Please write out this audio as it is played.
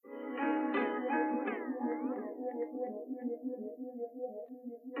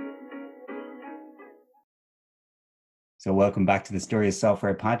So, welcome back to the Story of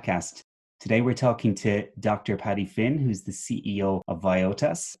Software podcast. Today, we're talking to Dr. Paddy Finn, who's the CEO of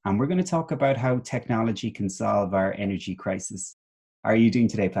Viotas, and we're going to talk about how technology can solve our energy crisis. How are you doing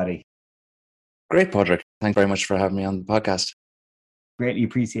today, Paddy? Great, Patrick. Thanks very much for having me on the podcast. Greatly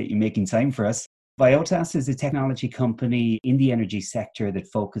appreciate you making time for us. Viotas is a technology company in the energy sector that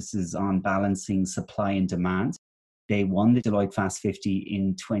focuses on balancing supply and demand. They won the Deloitte Fast 50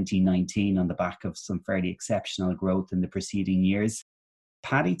 in 2019 on the back of some fairly exceptional growth in the preceding years.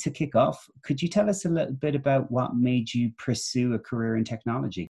 Paddy, to kick off, could you tell us a little bit about what made you pursue a career in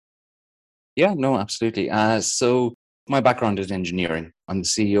technology? Yeah, no, absolutely. So my background is engineering. I'm the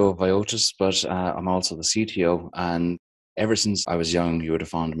CEO of Viotas, but I'm also the CTO. And ever since I was young, you would have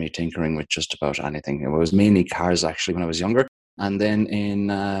found me tinkering with just about anything. It was mainly cars, actually, when I was younger. And then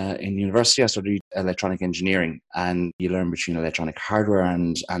in university, I studied electronic engineering, and you learn between electronic hardware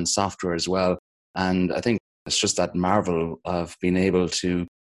and software as well. And I think it's just that marvel of being able to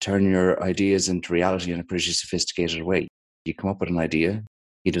turn your ideas into reality in a pretty sophisticated way. You come up with an idea,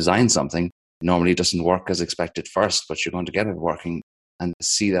 you design something. Normally, it doesn't work as expected first, but you're going to get it working and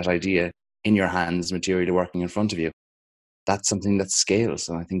see that idea in your hands, materially working in front of you. That's something that scales.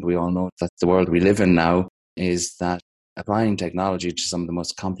 And I think we all know that the world we live in now is that applying technology to some of the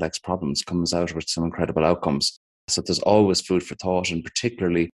most complex problems comes out with some incredible outcomes. So there's always food for thought, and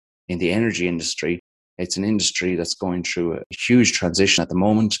particularly in the energy industry, it's an industry that's going through a huge transition at the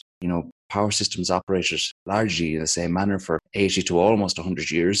moment. Power systems operated largely in the same manner for 80 to almost 100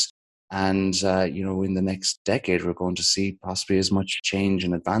 years. And, in the next decade, we're going to see possibly as much change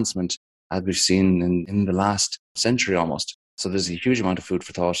and advancement as we've seen in the last century almost. So there's a huge amount of food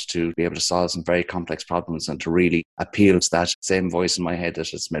for thought to be able to solve some very complex problems and to really appeal to that same voice in my head that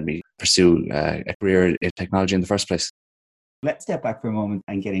has made me pursue a career in technology in the first place. Let's step back for a moment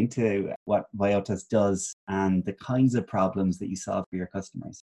and get into what Viotas does and the kinds of problems that you solve for your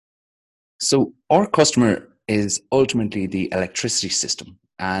customers. So our customer is ultimately the electricity system.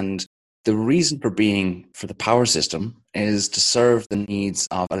 And the reason for being for the power system is to serve the needs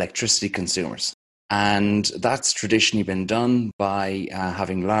of electricity consumers. And that's traditionally been done by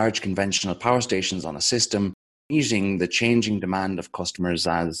having large conventional power stations on a system, meeting the changing demand of customers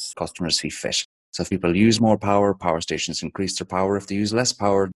as customers see fit. So if people use more power, power stations increase their power. If they use less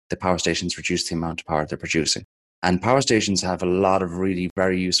power, the power stations reduce the amount of power they're producing. And power stations have a lot of really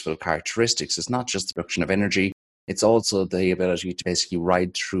very useful characteristics. It's not just the production of energy, it's also the ability to basically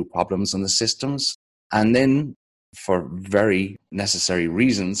ride through problems in the systems. And then, for very necessary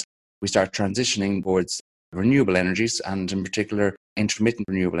reasons, we start transitioning towards renewable energies, and in particular, intermittent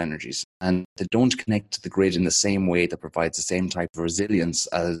renewable energies. And they don't connect to the grid in the same way that provides the same type of resilience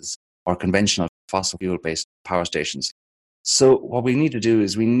as our conventional fossil fuel-based power stations. So what we need to do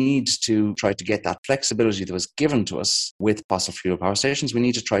is we need to try to get that flexibility that was given to us with fossil fuel power stations. We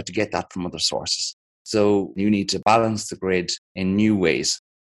need to try to get that from other sources. So you need to balance the grid in new ways.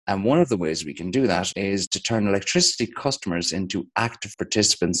 And one of the ways we can do that is to turn electricity customers into active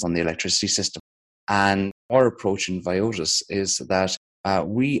participants on the electricity system. And our approach in Viotas is that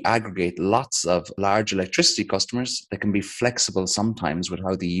we aggregate lots of large electricity customers that can be flexible sometimes with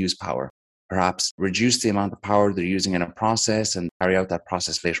how they use power. Perhaps reduce the amount of power they're using in a process and carry out that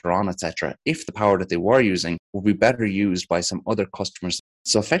process later on, etc. If the power that they were using would be better used by some other customers.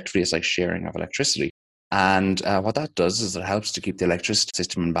 So effectively, it's like sharing of electricity. And what that does is it helps to keep the electricity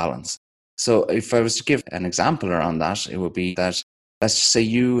system in balance. So if I was to give an example around that, it would be that let's just say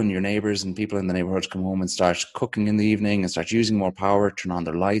you and your neighbors and people in the neighborhood come home and start cooking in the evening and start using more power, turn on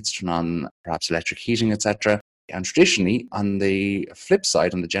their lights, turn on perhaps electric heating, etc. And traditionally, on the flip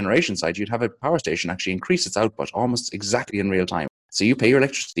side, on the generation side, you'd have a power station actually increase its output almost exactly in real time. So you pay your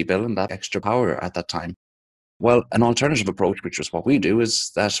electricity bill and that extra power at that time. Well, an alternative approach, which is what we do,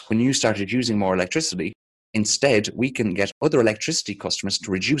 is that when you started using more electricity, instead, we can get other electricity customers to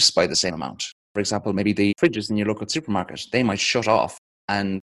reduce by the same amount. For example, maybe the fridges in your local supermarket, they might shut off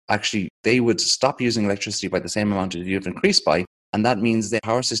and actually they would stop using electricity by the same amount that you've increased by. And that means the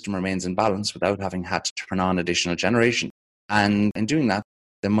power system remains in balance without having had to turn on additional generation. And in doing that,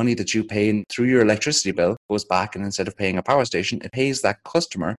 the money that you pay through your electricity bill goes back, and instead of paying a power station, it pays that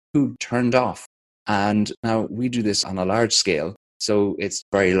customer who turned off. And now we do this on a large scale. So it's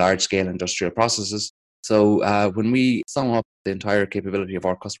very large scale industrial processes. So when we sum up the entire capability of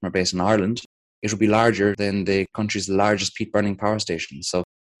our customer base in Ireland, it will be larger than the country's largest peat burning power station. So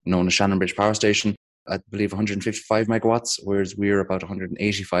known as Shannonbridge Power Station, I believe 155 megawatts, whereas we're about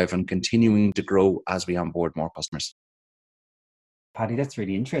 185 and continuing to grow as we onboard more customers. Paddy, that's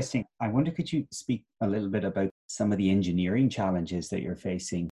really interesting. I wonder, could you speak a little bit about some of the engineering challenges that you're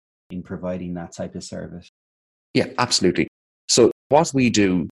facing in providing that type of service? Yeah, absolutely. So what we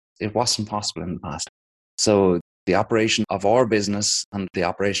do, it wasn't possible in the past. So the operation of our business and the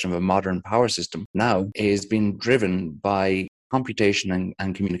operation of a modern power system now is being driven by computation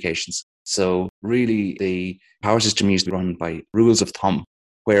and communications. So really the power system used to be run by rules of thumb,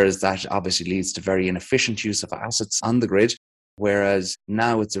 whereas that obviously leads to very inefficient use of assets on the grid. Whereas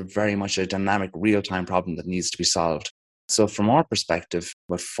now it's a very much a dynamic real-time problem that needs to be solved. So from our perspective,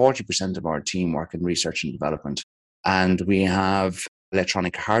 about 40% of our team work in research and development. And we have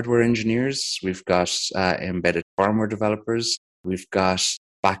electronic hardware engineers. We've got embedded firmware developers. We've got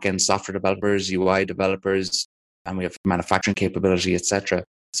back-end software developers, UI developers, and we have manufacturing capability, etc.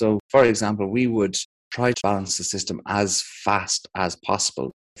 So, for example, we would try to balance the system as fast as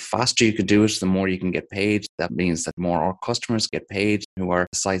possible. The faster you can do it, the more you can get paid. That means that more our customers get paid, who are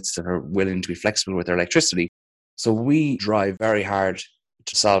sites that are willing to be flexible with their electricity. So we drive very hard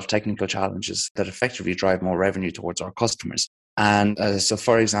to solve technical challenges that effectively drive more revenue towards our customers. And so,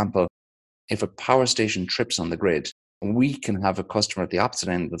 for example, if a power station trips on the grid, we can have a customer at the opposite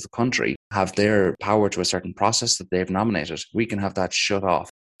end of the country have their power to a certain process that they've nominated. We can have that shut off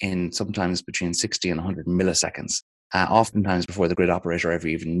in sometimes between 60 and 100 milliseconds. Oftentimes before the grid operator ever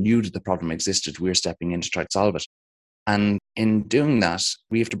even knew that the problem existed, we're stepping in to try to solve it. And in doing that,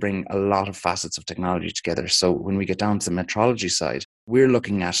 we have to bring a lot of facets of technology together. So when we get down to the metrology side, we're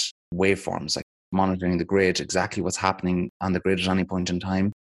looking at waveforms, like monitoring the grid, exactly what's happening on the grid at any point in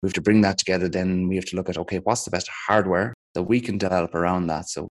time. We have to bring that together. Then we have to look at, okay, what's the best hardware that we can develop around that?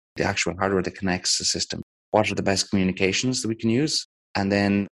 So the actual hardware that connects the system. What are the best communications that we can use? And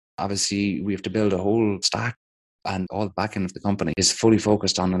then obviously we have to build a whole stack, and all the back end of the company is fully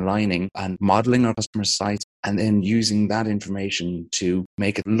focused on aligning and modeling our customer sites and then using that information to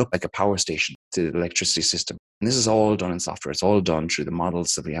make it look like a power station to the electricity system. And this is all done in software. It's all done through the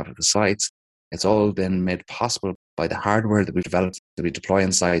models that we have at the sites. It's all been made possible by the hardware that we developed, that we deploy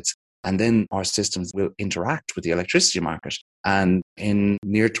in sites. And then our systems will interact with the electricity market. And in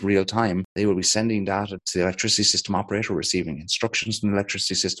near to real time, they will be sending data to the electricity system operator, receiving instructions from the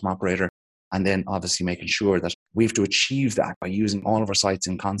electricity system operator, and then obviously making sure that we have to achieve that by using all of our sites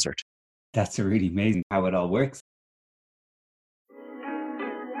in concert. That's really amazing how it all works.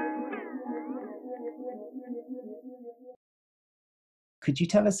 Could you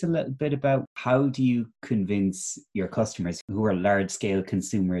tell us a little bit about how do you convince your customers who are large scale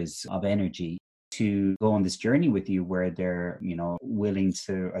consumers of energy to go on this journey with you where they're, willing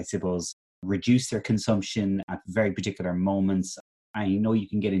to, I suppose, reduce their consumption at very particular moments? I know you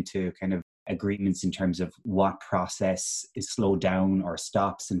can get into kind of agreements in terms of what process is slowed down or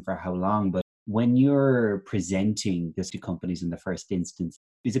stops and for how long, but when you're presenting this to companies in the first instance,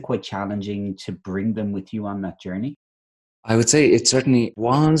 is it quite challenging to bring them with you on that journey? I would say it certainly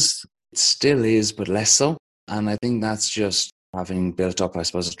was, it still is, but less so. And I think that's just having built up, I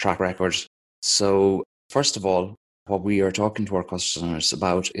suppose, a track record. So, first of all, what we are talking to our customers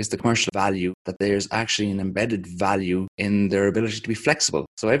about is the commercial value, that there's actually an embedded value in their ability to be flexible.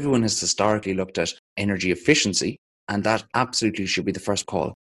 So, everyone has historically looked at energy efficiency, and that absolutely should be the first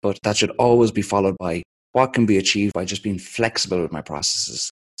call. But that should always be followed by what can be achieved by just being flexible with my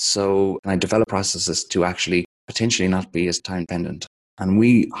processes. So, can I develop processes to actually potentially not be as time dependent? And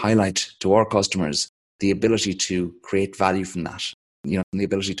we highlight to our customers the ability to create value from that, and the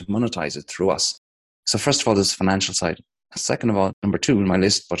ability to monetize it through us. So first of all, there's the financial side. Second of all, number two in my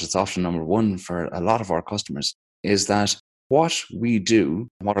list, but it's often number one for a lot of our customers, is that what we do,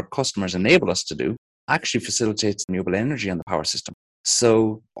 what our customers enable us to do, actually facilitates renewable energy on the power system.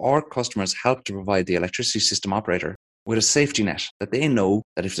 So our customers help to provide the electricity system operator with a safety net, that they know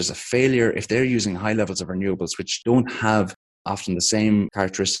that if there's a failure, if they're using high levels of renewables, which don't have often the same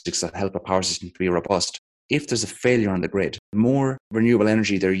characteristics that help a power system to be robust, if there's a failure on the grid, the more renewable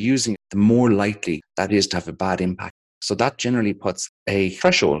energy they're using, the more likely that is to have a bad impact. So that generally puts a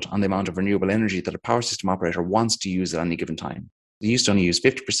threshold on the amount of renewable energy that a power system operator wants to use at any given time. They used to only use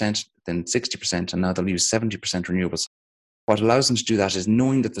 50%, then 60%, and now they'll use 70% renewables. What allows them to do that is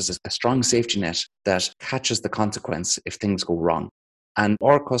knowing that there's a strong safety net that catches the consequence if things go wrong. And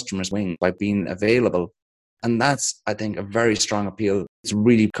our customers win by being available. And that's, I think, a very strong appeal. It's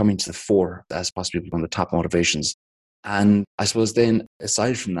really coming to the fore as possibly one of the top motivations. And I suppose then,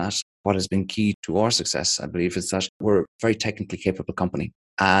 aside from that, what has been key to our success, I believe, is that we're a very technically capable company.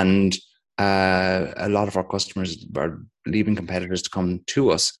 And a lot of our customers are leaving competitors to come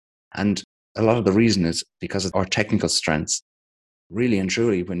to us. And a lot of the reason is because of our technical strengths. Really and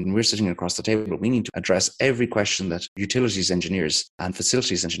truly, when we're sitting across the table, we need to address every question that utilities engineers and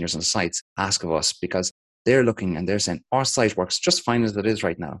facilities engineers on the sites ask of us, because they're looking and they're saying, our site works just fine as it is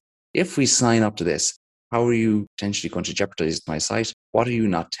right now. If we sign up to this, How are you potentially going to jeopardize my site? What are you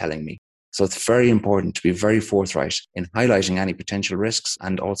not telling me? So it's very important to be very forthright in highlighting any potential risks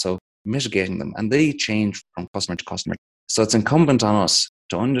and also mitigating them. And they change from customer to customer. So it's incumbent on us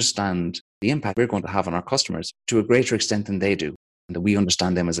to understand the impact we're going to have on our customers to a greater extent than they do, and that we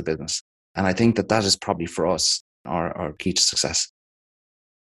understand them as a business. And I think that that is probably for us our key to success.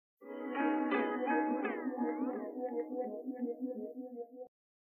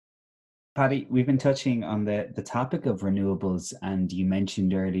 Paddy, we've been touching on the topic of renewables, and you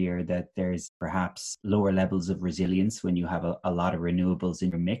mentioned earlier that there's perhaps lower levels of resilience when you have a lot of renewables in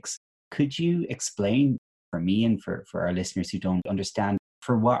your mix. Could you explain for me and for our listeners who don't understand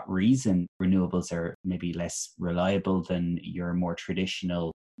for what reason renewables are maybe less reliable than your more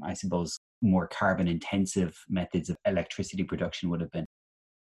traditional, I suppose, more carbon intensive methods of electricity production would have been?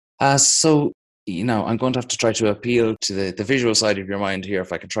 I'm going to have to try to appeal to the visual side of your mind here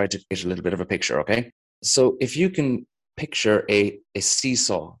if I can try to get a little bit of a picture, okay? So if you can picture a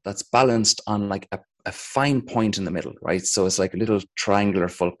seesaw that's balanced on like a fine point in the middle, right? So it's like a little triangular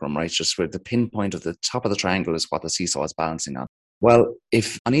fulcrum, right? Just where the pinpoint of the top of the triangle is what the seesaw is balancing on. Well,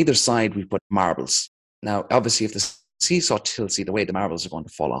 if on either side we put marbles, now obviously if the seesaw tilts either way, the marbles are going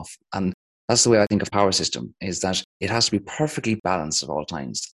to fall off. And that's the way I think of power system, is that it has to be perfectly balanced at all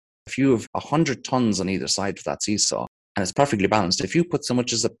times. If you have 100 tons on either side of that seesaw and it's perfectly balanced, if you put so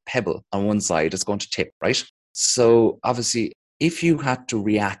much as a pebble on one side, it's going to tip, right? So obviously, if you had to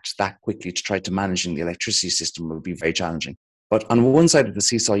react that quickly to try to manage the electricity system, it would be very challenging. But on one side of the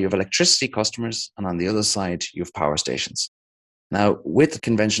seesaw, you have electricity customers, and on the other side, you have power stations. Now, with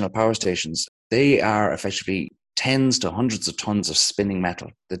conventional power stations, they are effectively tens to hundreds of tons of spinning metal.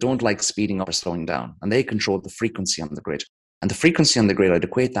 They don't like speeding up or slowing down, and they control the frequency on the grid. And the frequency on the grid, I'd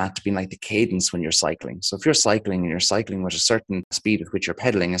equate that to being like the cadence when you're cycling. So if you're cycling and you're cycling with a certain speed at which you're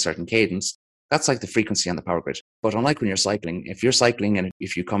pedaling, a certain cadence, that's like the frequency on the power grid. But unlike when you're cycling, if you're cycling and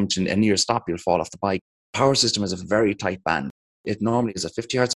if you come to a near stop, you'll fall off the bike. Power system is a very tight band. It normally is at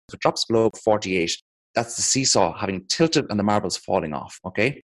 50 hertz. If it drops below 48, that's the seesaw having tilted and the marbles falling off,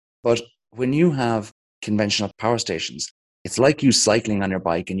 okay? But when you have conventional power stations, it's like you cycling on your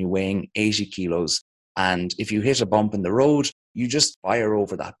bike and you weighing 80 kilos. And if you hit a bump in the road, you just fire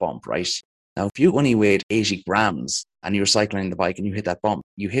over that bump, right? Now, if you only weighed 80 grams and you're cycling the bike and you hit that bump,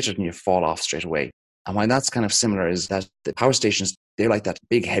 you hit it and you fall off straight away. And why that's kind of similar is that the power stations, they're like that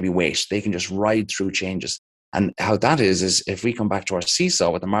big heavy weight. They can just ride through changes. And how that is if we come back to our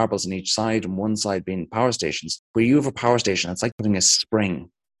seesaw with the marbles on each side and one side being power stations, where you have a power station, it's like putting a spring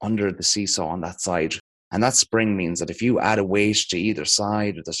under the seesaw on that side. And that spring means that if you add a weight to either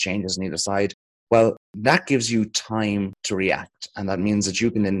side or there's changes on either side, well, that gives you time to react. And that means that you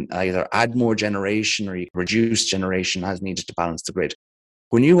can then either add more generation or you reduce generation as needed to balance the grid.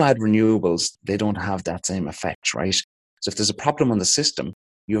 When you add renewables, they don't have that same effect, right? So if there's a problem on the system,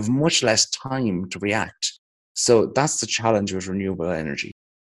 you have much less time to react. So that's the challenge with renewable energy.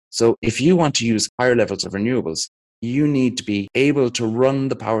 So if you want to use higher levels of renewables, you need to be able to run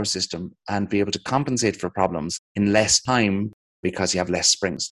the power system and be able to compensate for problems in less time because you have less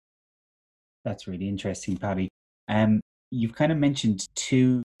springs. That's really interesting, Paddy. You've kind of mentioned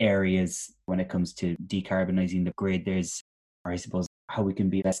two areas when it comes to decarbonizing the grid. There's, or I suppose, how we can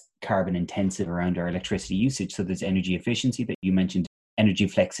be less carbon intensive around our electricity usage. So there's energy efficiency that you mentioned, energy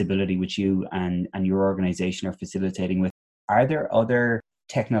flexibility, which you and your organization are facilitating with. Are there other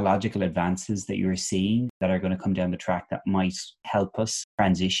technological advances that you're seeing that are going to come down the track that might help us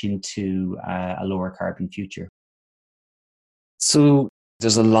transition to a lower carbon future? So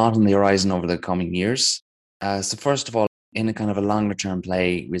there's a lot on the horizon over the coming years. So first of all, in a kind of a longer term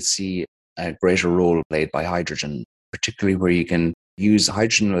play, we'll see a greater role played by hydrogen, particularly where you can use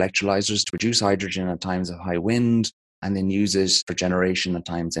hydrogen electrolyzers to produce hydrogen at times of high wind and then use it for generation at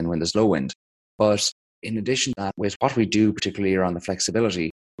times when there's low wind. But in addition to that, with what we do, particularly around the flexibility,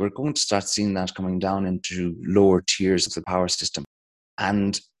 we're going to start seeing that coming down into lower tiers of the power system.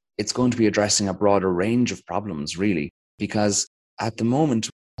 And it's going to be addressing a broader range of problems, really, because at the moment,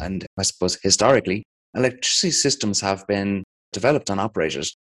 and I suppose historically, electricity systems have been developed and operated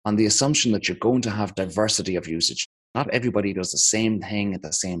on the assumption that you're going to have diversity of usage. Not everybody does the same thing at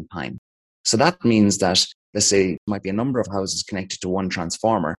the same time. So that means that, let's say, there might be a number of houses connected to one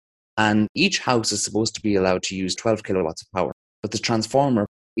transformer, and each house is supposed to be allowed to use 12 kilowatts of power. But the transformer,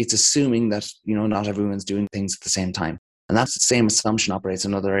 it's assuming that, not everyone's doing things at the same time. And that's the same assumption operates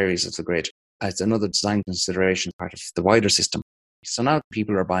in other areas of the grid. It's another design consideration part of the wider system. So now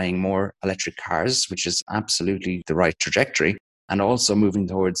people are buying more electric cars, which is absolutely the right trajectory, and also moving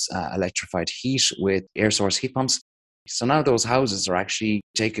towards electrified heat with air source heat pumps. So now those houses are actually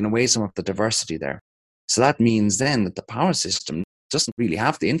taking away some of the diversity there. So that means then that the power system doesn't really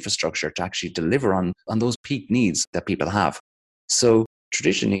have the infrastructure to actually deliver on those peak needs that people have. So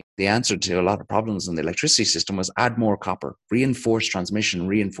traditionally, the answer to a lot of problems in the electricity system was add more copper, reinforce transmission,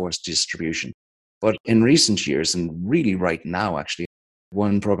 reinforce distribution. But in recent years, and really right now, actually,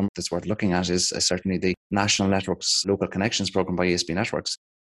 one program that's worth looking at is certainly the National Networks Local Connections program by ESB Networks.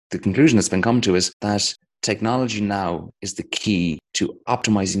 The conclusion that's been come to is that technology now is the key to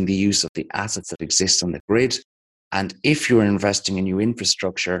optimizing the use of the assets that exist on the grid. And if you're investing in new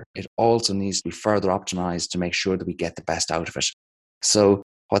infrastructure, it also needs to be further optimized to make sure that we get the best out of it. So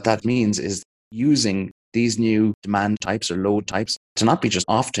what that means is using these new demand types or load types to not be just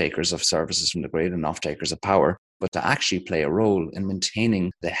off-takers of services from the grid and off-takers of power, but to actually play a role in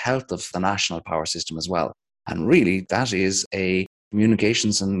maintaining the health of the national power system as well. And really, that is a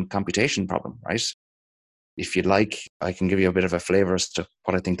communications and computation problem, right? If you'd like, I can give you a bit of a flavor as to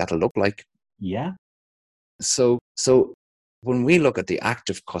what I think that'll look like. Yeah. So when we look at the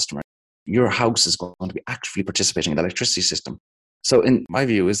active customer, your house is going to be actively participating in the electricity system. So in my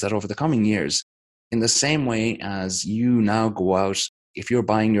view is that over the coming years, in the same way as you now go out, if you're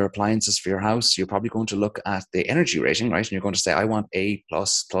buying your appliances for your house, you're probably going to look at the energy rating, right? And you're going to say, I want A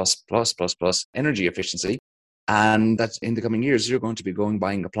plus energy efficiency. And that in the coming years, you're going to be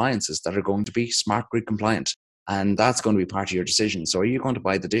buying appliances that are going to be smart grid compliant. And that's going to be part of your decision. So are you going to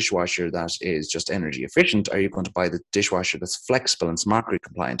buy the dishwasher that is just energy efficient? Are you going to buy the dishwasher that's flexible and smart grid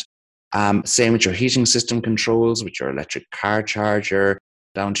compliant? Same with your heating system controls, with your electric car charger,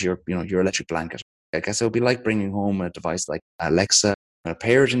 down to your electric blanket. I guess it would be like bringing home a device like Alexa,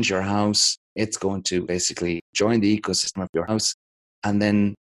 pair it into your house. It's going to basically join the ecosystem of your house. And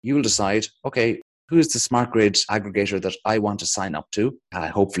then you'll decide, okay, who is the smart grid aggregator that I want to sign up to?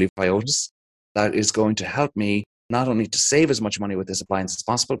 Hopefully Viotus. That is going to help me not only to save as much money with this appliance as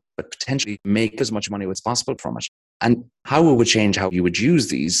possible, but potentially make as much money as possible from it. And how it would change how you would use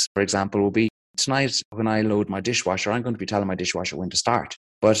these, for example, will be tonight when I load my dishwasher, I'm going to be telling my dishwasher when to start.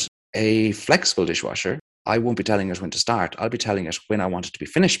 But a flexible dishwasher, I won't be telling it when to start. I'll be telling it when I want it to be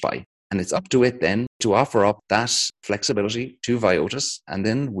finished by. And it's up to it then to offer up that flexibility to Viotus. And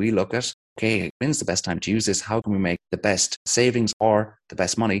then we look at, okay, when's the best time to use this? How can we make the best savings or the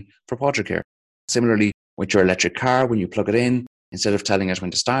best money for Portricare? Similarly, with your electric car, when you plug it in, instead of telling it when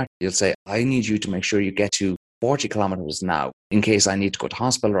to start, you'll say, I need you to make sure you get to 40 kilometers now in case I need to go to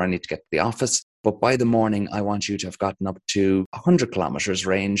hospital or I need to get to the office. But by the morning, I want you to have gotten up to 100 kilometers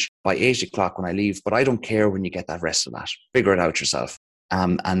range by 8 o'clock when I leave. But I don't care when you get that rest of that. Figure it out yourself.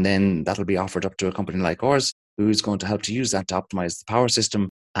 And then that'll be offered up to a company like ours, who's going to help to use that to optimize the power system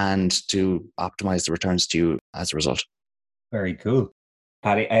and to optimize the returns to you as a result. Very cool.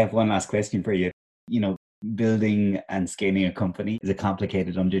 Paddy, I have one last question for you. Building and scaling a company is a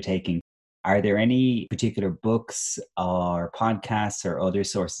complicated undertaking. Are there any particular books or podcasts or other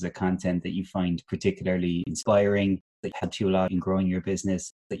sources of content that you find particularly inspiring, that helped you a lot in growing your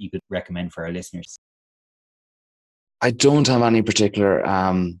business, that you could recommend for our listeners? I don't have any particular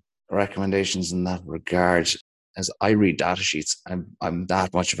recommendations in that regard. As I read data sheets, I'm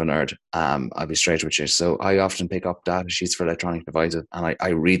that much of a nerd. I'll be straight with you. So I often pick up data sheets for electronic devices and I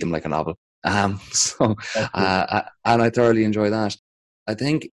read them like a novel. And I thoroughly enjoy that. I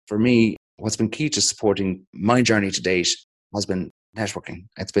think for me, what's been key to supporting my journey to date has been networking.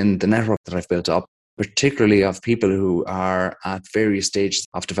 It's been the network that I've built up, particularly of people who are at various stages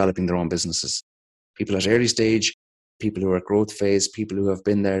of developing their own businesses. People at early stage, people who are at growth phase, people who have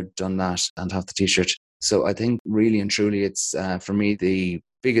been there, done that, and have the t-shirt. So I think really and truly it's, for me, the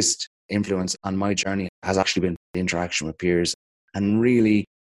biggest influence on my journey has actually been the interaction with peers and really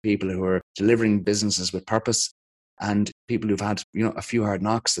people who are delivering businesses with purpose and people who've had, a few hard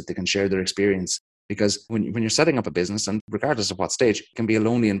knocks that they can share their experience. Because when you're setting up a business, and regardless of what stage, it can be a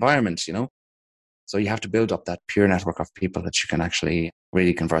lonely environment, So you have to build up that pure network of people that you can actually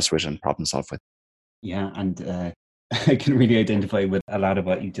really converse with and problem solve with. Yeah, and I can really identify with a lot of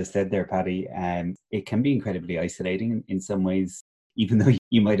what you just said there, Paddy. It can be incredibly isolating in some ways, even though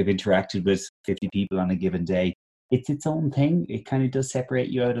you might have interacted with 50 people on a given day. It's its own thing. It kind of does separate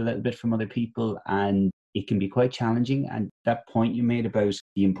you out a little bit from other people, and it can be quite challenging. And that point you made about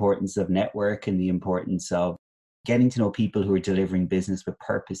the importance of network and the importance of getting to know people who are delivering business with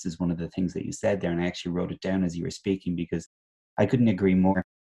purpose is one of the things that you said there. And I actually wrote it down as you were speaking because I couldn't agree more.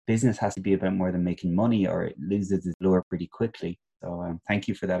 Business has to be about more than making money or it loses its lure pretty quickly. So thank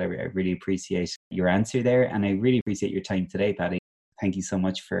you for that. I really appreciate your answer there. And I really appreciate your time today, Paddy. Thank you so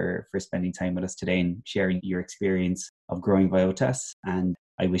much for spending time with us today and sharing your experience of growing Viotas. And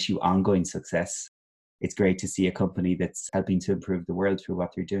I wish you ongoing success. It's great to see a company that's helping to improve the world through what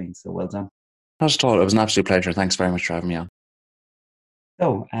they're doing. So well done. Not at all. It was an absolute pleasure. Thanks very much for having me on.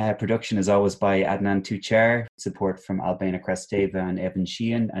 So, production is always by Adnan Tuchar, support from Albina Kresteva and Evan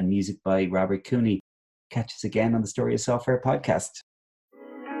Sheehan, and music by Robert Cooney. Catch us again on the Story of Software podcast.